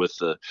obviously with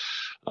the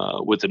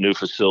new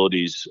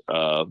facilities,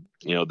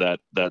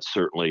 that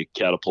certainly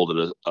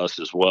catapulted us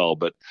as well.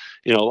 But,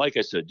 like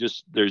I said,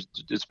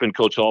 it's been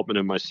Coach Altman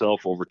and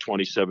myself over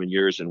 27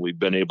 years, and we've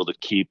been able to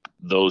keep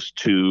those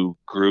two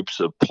groups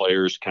of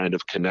players kind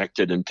of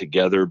connected and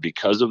together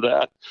because of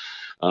that.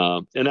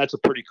 And that's a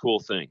pretty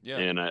cool thing. Yeah.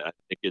 And I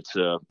think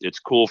it's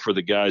cool for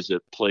the guys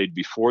that played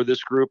before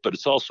this group, but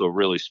it's also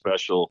really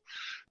special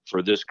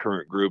for this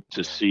current group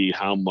to see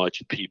how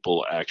much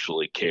people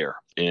actually care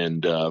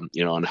and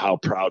how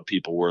proud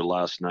people were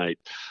last night.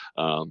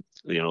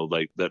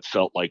 Like that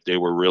felt like they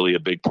were really a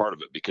big part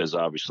of it because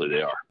obviously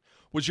they are.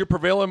 Was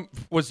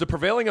the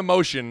prevailing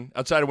emotion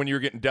outside of when you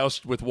were getting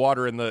doused with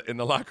water in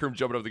the locker room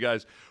jumping over the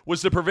guys?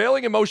 Was the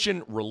prevailing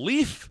emotion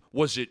relief?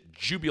 Was it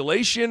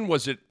jubilation?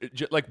 Was it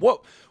like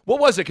what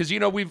was it? Because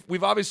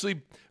we've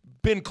obviously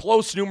been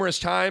close numerous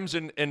times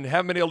and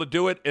haven't been able to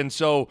do it, and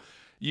so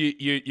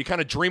you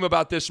kind of dream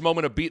about this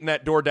moment of beating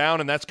that door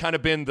down, and that's kind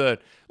of been the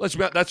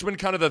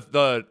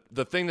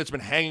thing that's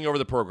been hanging over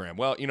the program.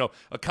 Well,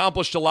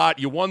 accomplished a lot.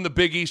 You won the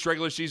Big East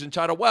regular season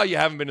title. Well, you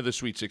haven't been to the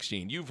Sweet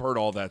 16. You've heard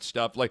all that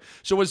stuff.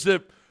 So was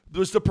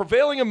the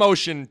prevailing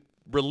emotion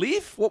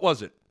relief? What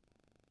was it?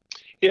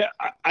 Yeah,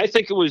 I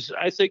think it was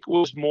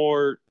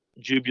more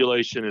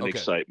jubilation and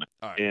excitement.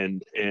 Right.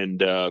 And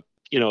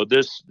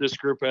this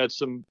group had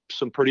some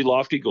pretty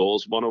lofty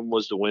goals. One of them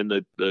was to win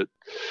the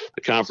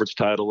conference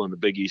title and the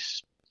Big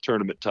East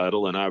tournament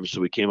title, and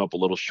obviously we came up a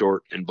little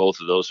short in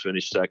both of those,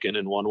 finished second,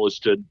 and one was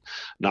to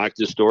knock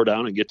this door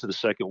down and get to the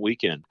second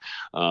weekend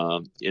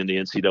in the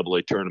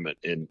NCAA tournament.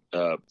 And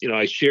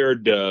I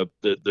shared the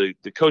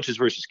Coaches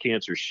versus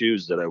Cancer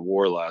shoes that I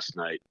wore last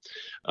night.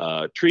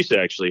 Teresa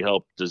actually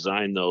helped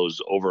design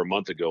those over a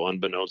month ago,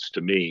 unbeknownst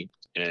to me.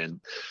 And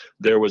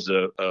there was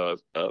a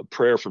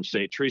prayer from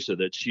St. Teresa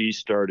that she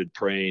started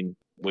praying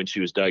when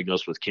she was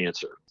diagnosed with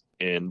cancer.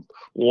 And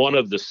one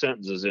of the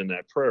sentences in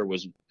that prayer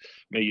was,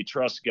 "May you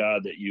trust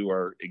God that you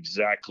are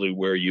exactly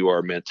where you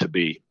are meant to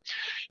be."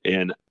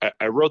 And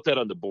I wrote that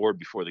on the board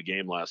before the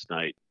game last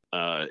night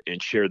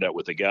and shared that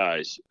with the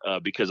guys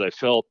because I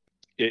felt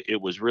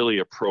it was really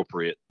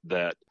appropriate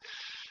that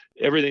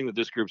everything that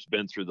this group's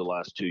been through the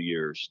last 2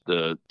 years,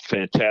 the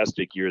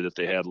fantastic year that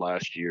they had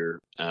last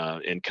year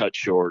and cut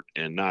short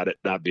and not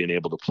being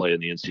able to play in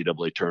the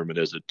NCAA tournament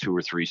as a 2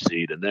 or 3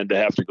 seed, and then to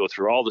have to go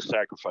through all the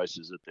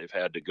sacrifices that they've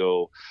had to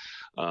go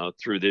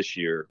through this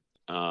year.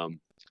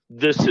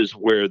 This is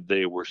where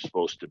they were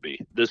supposed to be.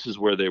 This is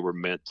where they were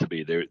meant to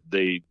be.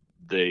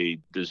 They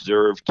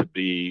deserve to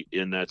be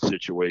in that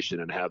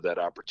situation and have that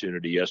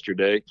opportunity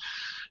yesterday.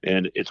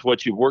 And it's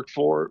what you've worked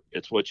for.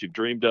 It's what you've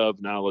dreamed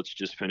of. Now let's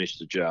just finish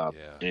the job.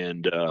 Yeah.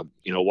 And,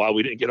 while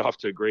we didn't get off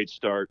to a great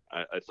start,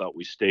 I thought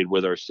we stayed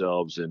with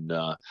ourselves. And,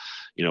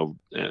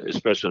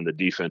 especially on the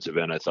defensive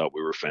end, I thought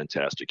we were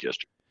fantastic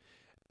yesterday.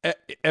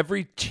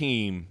 Every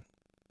team,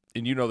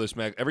 and you know this,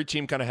 Mac, every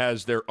team kind of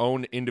has their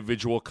own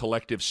individual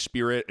collective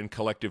spirit and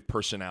collective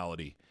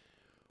personality.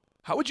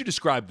 How would you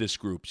describe this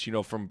group?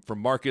 From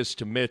Marcus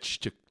to Mitch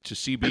to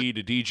CB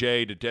to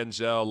DJ to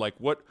Denzel.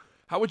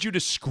 How would you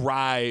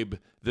describe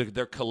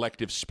their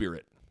collective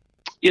spirit?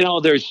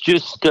 There's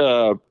just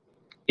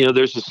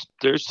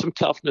there's some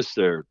toughness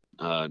there,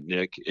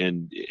 Nick,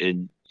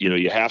 and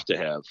you have to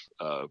have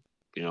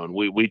and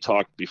we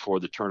talked before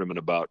the tournament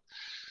about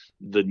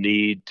the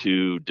need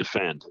to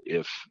defend.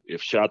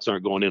 If shots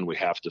aren't going in, we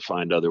have to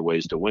find other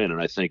ways to win. And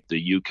I think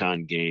the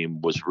UConn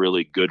game was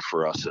really good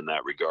for us in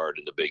that regard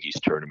in the Big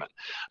East tournament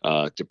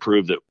to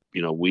prove that,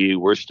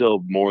 we're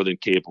still more than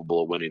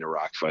capable of winning a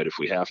rock fight if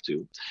we have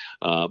to.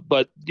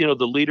 But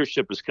the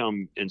leadership has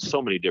come in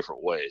so many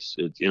different ways.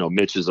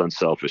 Mitch's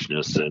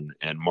unselfishness and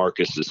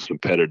Marcus's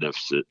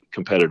competitiveness,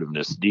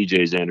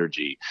 DJ's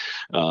energy,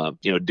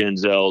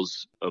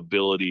 Denzel's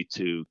ability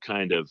to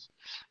kind of,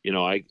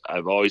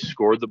 I've always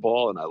scored the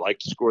ball and I like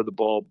to score the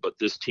ball, but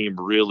this team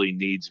really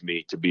needs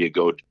me to be a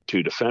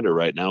go-to defender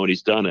right now. And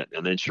he's done it.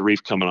 And then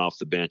Sharif coming off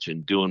the bench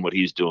and doing what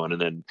he's doing.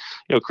 And then,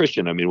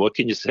 Christian, what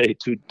can you say?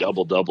 2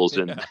 double-doubles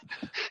in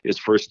his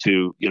first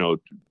two,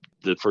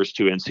 the first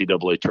 2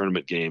 NCAA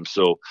tournament games.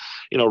 So,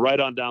 right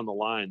on down the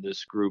line,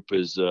 this group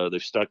is,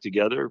 they've stuck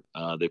together.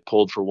 They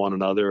pulled for one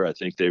another. I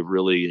think they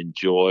really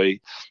enjoy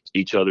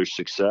each other's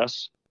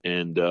success.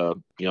 And,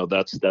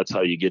 that's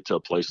how you get to a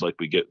place like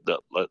we get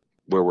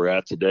where we're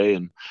at today.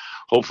 And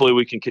hopefully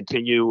we can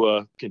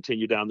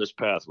continue down this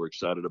path. We're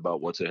excited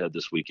about what's ahead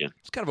this weekend.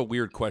 It's kind of a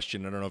weird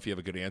question. I don't know if you have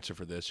a good answer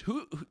for this.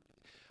 Who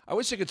I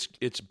always think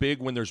it's big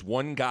when there's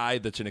one guy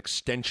that's an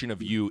extension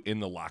of you in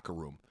the locker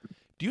room.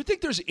 Do you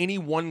think there's any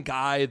one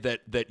guy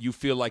that you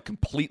feel like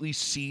completely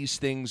sees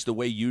things the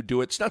way you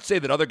do it? It's not to say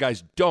that other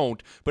guys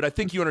don't, but I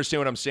think you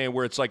understand what I'm saying,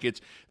 where it's like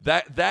it's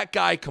that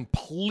guy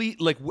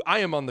complete, like I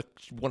am on the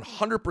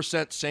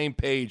 100% same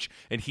page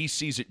and he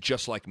sees it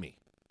just like me.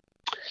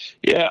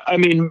 Yeah,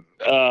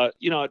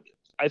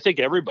 I think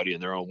everybody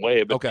in their own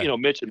way, but okay.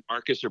 Mitch and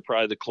Marcus are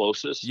probably the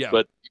closest. Yeah.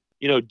 But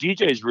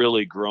DJ's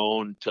really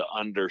grown to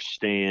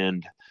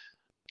understand,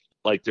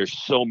 like, there's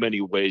so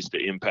many ways to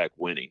impact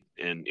winning,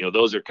 and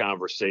those are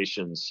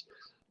conversations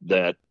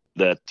that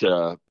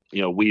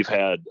we've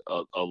had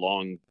a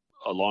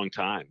long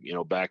time.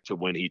 Back to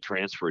when he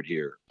transferred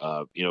here.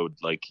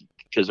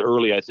 Because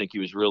early I think he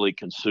was really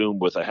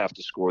consumed with I have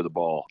to score the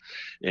ball,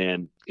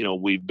 and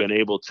we've been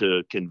able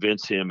to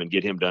convince him and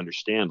get him to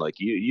understand, like,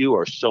 you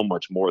are so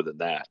much more than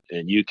that,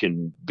 and you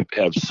can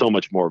have so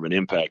much more of an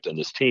impact on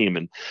this team,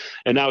 and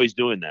now he's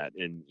doing that,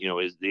 and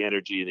is the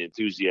energy and the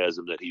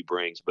enthusiasm that he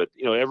brings. But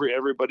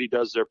everybody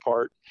does their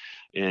part,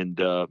 and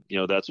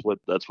that's what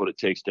it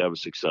takes to have a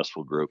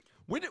successful group.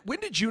 When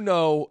did you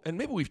know, and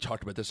maybe we've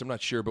talked about this, I'm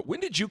not sure, but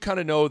when did you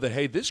kind of know that,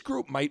 hey, this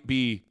group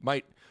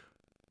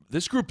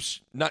this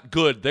group's not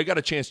good, they got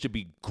a chance to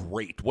be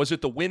great? Was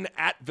it the win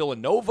at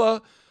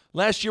Villanova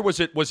last year? Was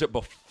it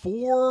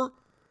before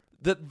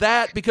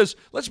that? Because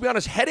let's be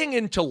honest, heading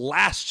into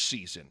last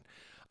season,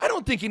 I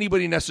don't think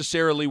anybody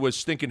necessarily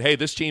was thinking, hey,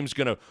 this team's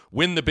going to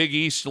win the Big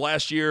East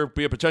last year,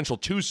 be a potential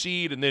 2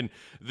 seed, and then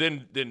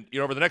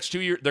over the next 2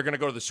 years they're going to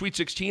go to the Sweet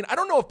 16. I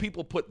don't know if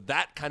people put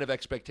that kind of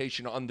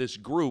expectation on this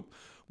group.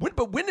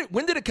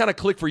 When did it kind of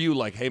click for you?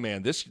 Like, hey,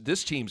 man,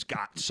 this team's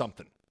got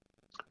something.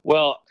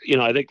 Well,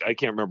 I think I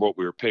can't remember what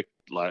we were picked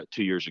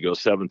 2 years ago,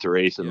 7th or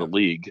 8th in the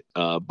league.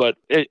 But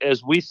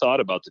as we thought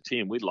about the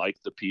team, we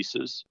liked the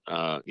pieces.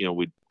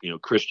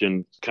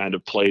 Christian kind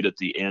of played at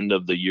the end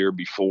of the year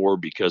before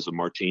because of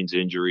Martine's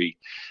injury,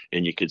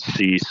 and you could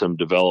see some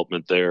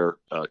development there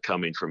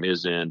coming from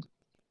his end.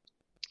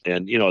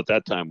 And, at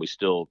that time we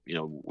still,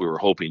 we were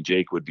hoping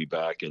Jake would be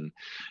back and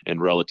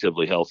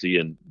relatively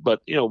healthy.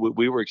 But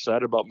we were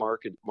excited about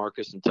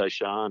Marcus and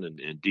Tyshawn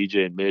and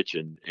DJ and Mitch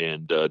and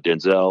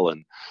Denzel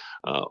and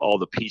all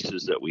the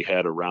pieces that we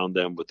had around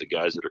them with the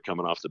guys that are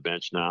coming off the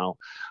bench now.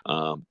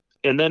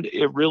 And then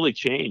it really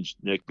changed,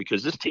 Nick,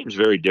 because this team's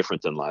very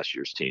different than last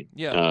year's team.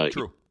 Yeah,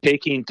 true.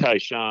 Taking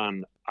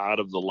Tyshawn out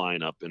of the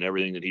lineup and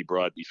everything that he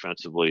brought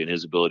defensively and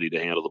his ability to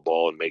handle the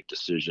ball and make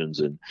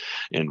decisions and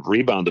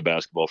rebound the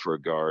basketball for a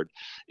guard,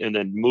 and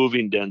then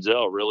moving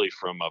Denzel really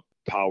from a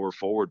power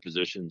forward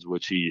positions,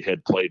 which he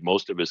had played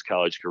most of his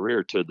college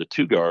career, to the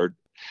 2 guard.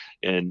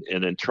 And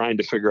then trying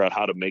to figure out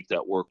how to make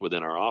that work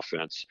within our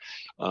offense.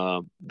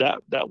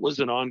 That was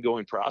an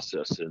ongoing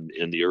process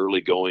in the early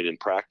going in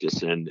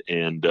practice. And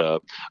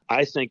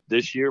I think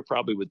this year,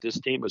 probably with this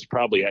team, was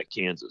probably at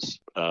Kansas.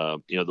 The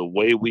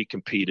way we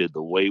competed,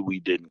 the way we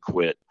didn't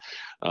quit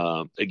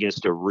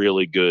against a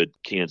really good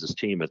Kansas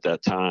team at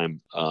that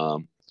time.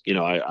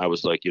 I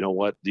was like, you know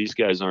what, these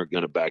guys aren't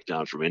going to back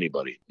down from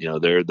anybody.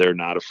 They're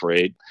not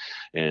afraid,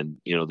 and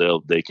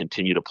they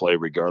continue to play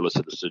regardless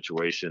of the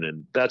situation.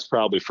 And that's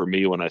probably for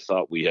me when I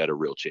thought we had a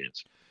real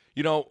chance.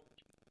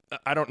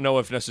 I don't know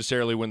if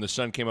necessarily when the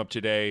sun came up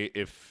today,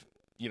 if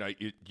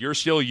you're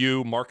still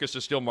you, Marcus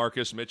is still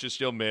Marcus, Mitch is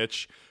still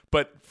Mitch,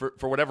 but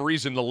for whatever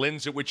reason, the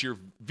lens at which you're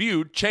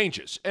viewed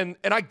changes, and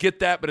I get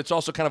that, but it's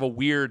also kind of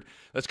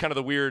that's kind of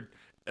the weird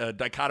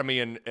dichotomy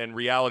and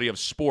reality of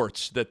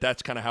sports,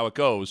 that's kind of how it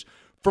goes.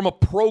 From a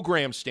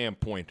program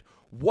standpoint,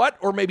 what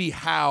or maybe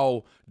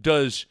how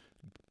does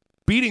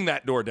beating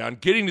that door down,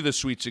 getting to the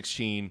Sweet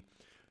 16,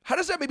 how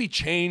does that maybe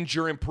change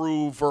or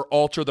improve or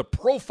alter the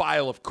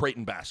profile of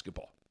Creighton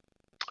basketball?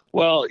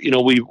 Well,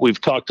 we've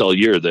talked all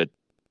year that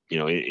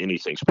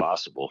anything's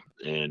possible,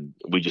 and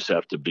we just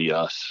have to be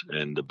us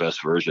and the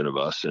best version of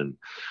us. And,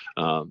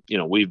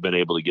 we've been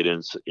able to get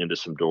into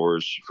some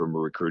doors from a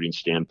recruiting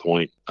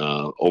standpoint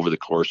over the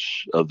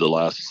course of the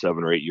last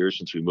 7 or 8 years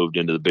since we moved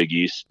into the Big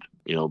East,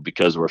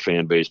 because of our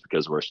fan base,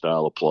 because of our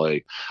style of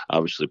play,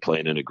 obviously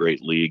playing in a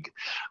great league.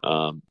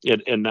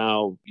 And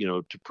now,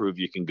 to prove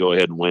you can go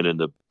ahead and win in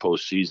the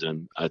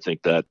postseason, I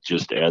think that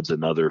just adds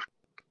another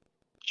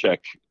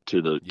check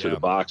to the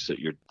box that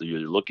you're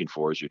looking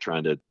for as you're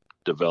trying to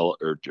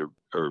develop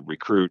or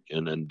recruit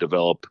and then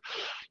develop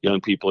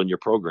young people in your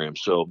program.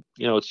 So,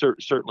 it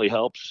certainly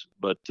helps,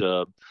 but,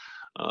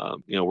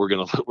 we're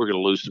going to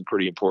lose some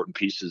pretty important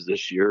pieces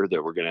this year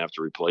that we're going to have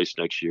to replace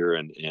next year.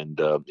 And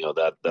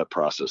that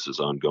process is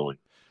ongoing.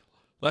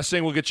 Last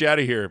thing, we'll get you out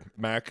of here,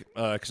 Mac,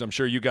 because I'm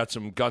sure you got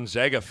some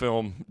Gonzaga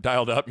film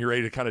dialed up and you're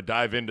ready to kind of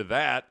dive into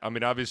that. I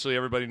mean, obviously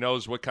everybody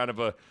knows what kind of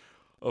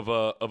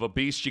a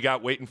beast you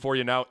got waiting for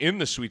you now in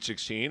the Sweet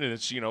 16, and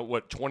it's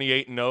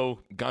 28-0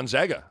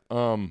 Gonzaga.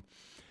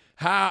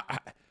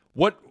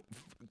 What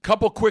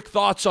couple quick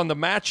thoughts on the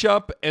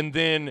matchup, and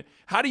then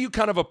how do you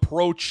kind of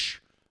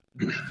approach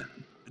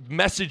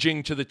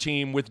messaging to the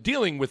team with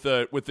dealing with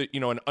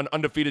an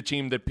undefeated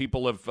team that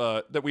people have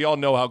that we all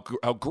know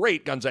how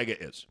great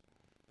Gonzaga is?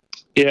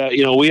 Yeah,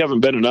 we haven't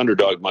been an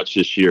underdog much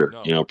this year.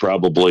 No.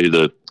 Probably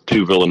the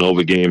 2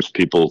 Villanova games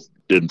people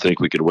didn't think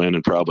we could win,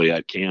 and probably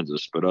at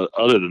Kansas. But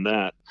other than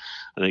that,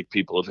 I think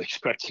people have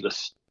expected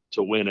us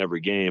to win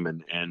every game,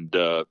 and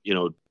to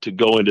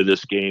go into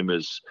this game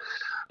as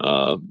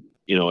a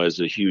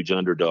huge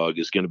underdog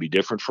is going to be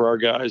different for our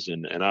guys,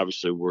 and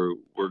obviously we're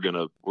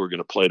gonna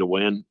play to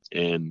win.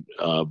 And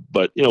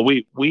but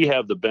we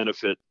have the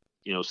benefit.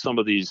 A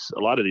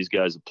lot of these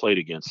guys have played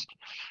against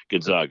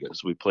Gonzaga.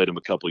 So we played them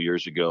a couple of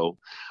years ago,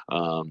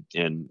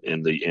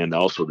 and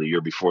also the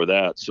year before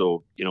that.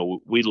 So,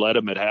 we led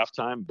them at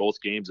halftime,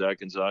 both games at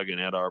Gonzaga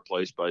and at our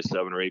place by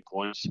 7 or 8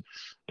 points.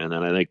 And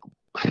then I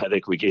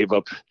think we gave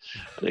up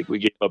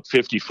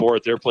 54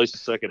 at their place the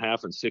second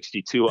half and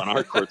 62 on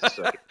our court the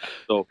second half.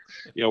 So,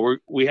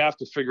 we have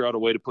to figure out a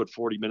way to put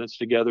 40 minutes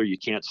together. You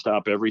can't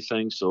stop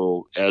everything.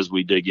 So as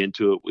we dig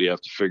into it, we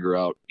have to figure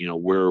out,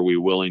 where are we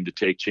willing to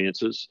take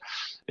chances?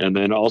 And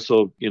then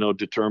also,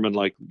 determine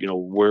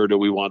where do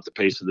we want the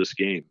pace of this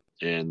game?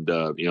 And,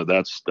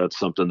 that's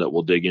something that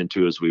we'll dig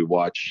into as we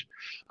watch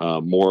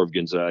more of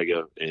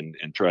Gonzaga and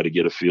try to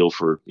get a feel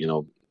for,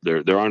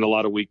 there aren't a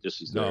lot of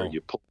weaknesses there. No. You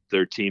pull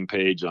their team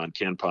page on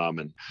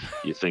KenPom and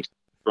you think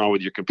what's wrong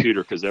with your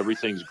computer because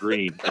everything's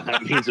green, and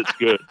that means it's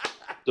good.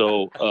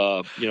 So,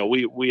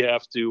 we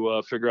have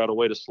to figure out a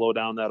way to slow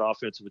down that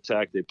offensive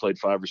attack. They played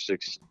 5 or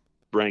 6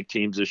 ranked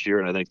teams this year,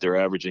 and I think they're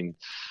averaging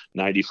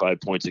 95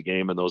 points a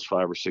game in those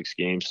 5 or 6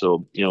 games.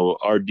 So,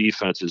 our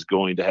defense is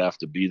going to have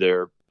to be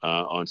there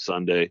on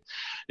Sunday.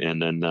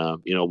 And then,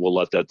 we'll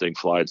let that thing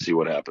fly and see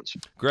what happens.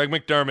 Greg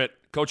McDermott,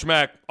 Coach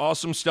Mac,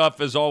 awesome stuff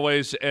as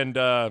always. And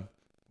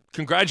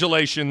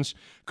congratulations.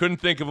 Couldn't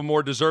think of a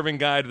more deserving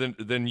guy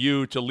than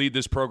you to lead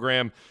this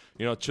program,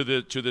 to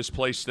this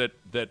place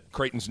that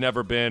Creighton's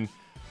never been.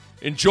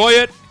 Enjoy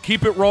it.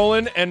 Keep it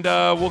rolling, and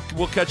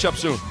we'll catch up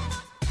soon.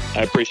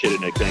 I appreciate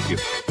it, Nick. Thank you.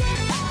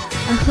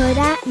 A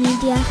Huda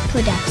Media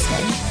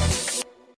Production.